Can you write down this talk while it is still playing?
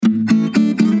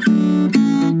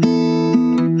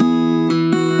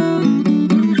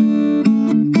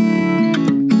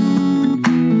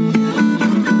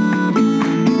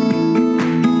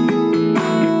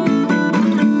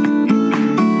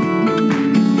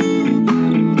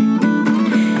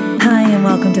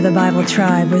to the Bible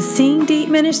Tribe with Seeing Deep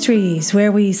Ministries,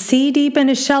 where we see deep in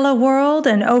a shallow world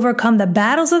and overcome the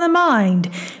battles of the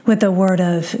mind with the Word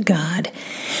of God.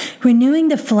 Renewing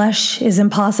the flesh is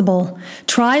impossible.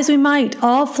 Try as we might,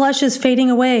 all flesh is fading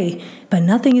away, but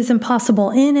nothing is impossible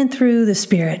in and through the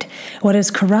Spirit. What is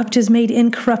corrupt is made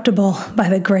incorruptible by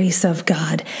the grace of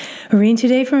God. We're reading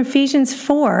today from Ephesians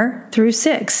 4 through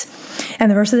 6. And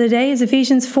the verse of the day is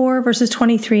Ephesians 4, verses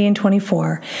 23 and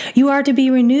 24. You are to be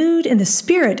renewed in the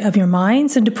spirit of your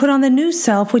minds and to put on the new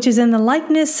self, which is in the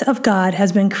likeness of God,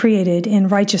 has been created in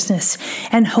righteousness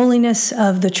and holiness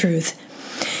of the truth.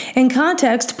 In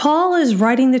context, Paul is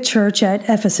writing the church at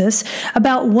Ephesus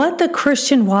about what the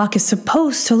Christian walk is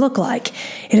supposed to look like.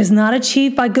 It is not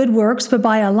achieved by good works, but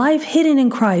by a life hidden in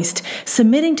Christ,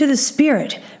 submitting to the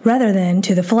Spirit rather than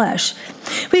to the flesh.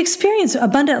 We experience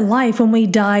abundant life when we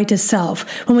die to self.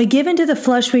 When we give into the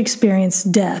flesh, we experience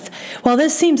death. While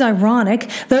this seems ironic,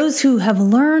 those who have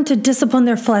learned to discipline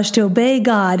their flesh to obey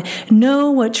God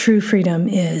know what true freedom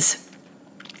is.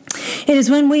 It is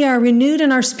when we are renewed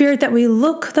in our spirit that we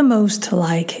look the most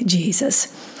like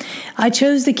Jesus. I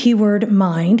chose the keyword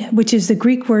mind, which is the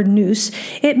Greek word nous.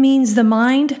 It means the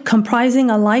mind comprising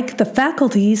alike the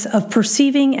faculties of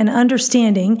perceiving and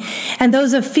understanding, and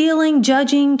those of feeling,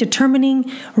 judging, determining,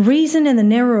 reason in the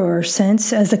narrower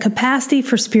sense as the capacity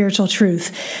for spiritual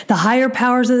truth, the higher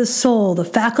powers of the soul, the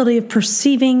faculty of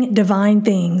perceiving divine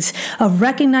things, of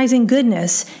recognizing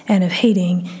goodness, and of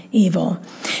hating evil.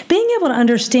 Being able to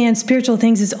understand spiritual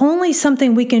things is only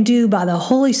something we can do by the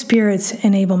Holy Spirit's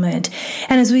enablement.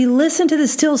 And as we listen to the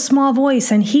still small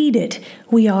voice and heed it,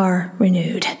 we are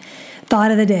renewed.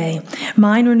 Thought of the day.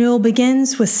 Mind renewal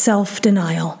begins with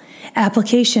self-denial.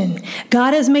 Application.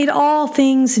 God has made all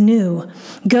things new.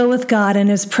 Go with God and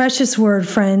His precious word,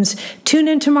 friends. Tune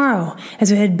in tomorrow as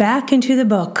we head back into the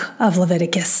book of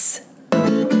Leviticus.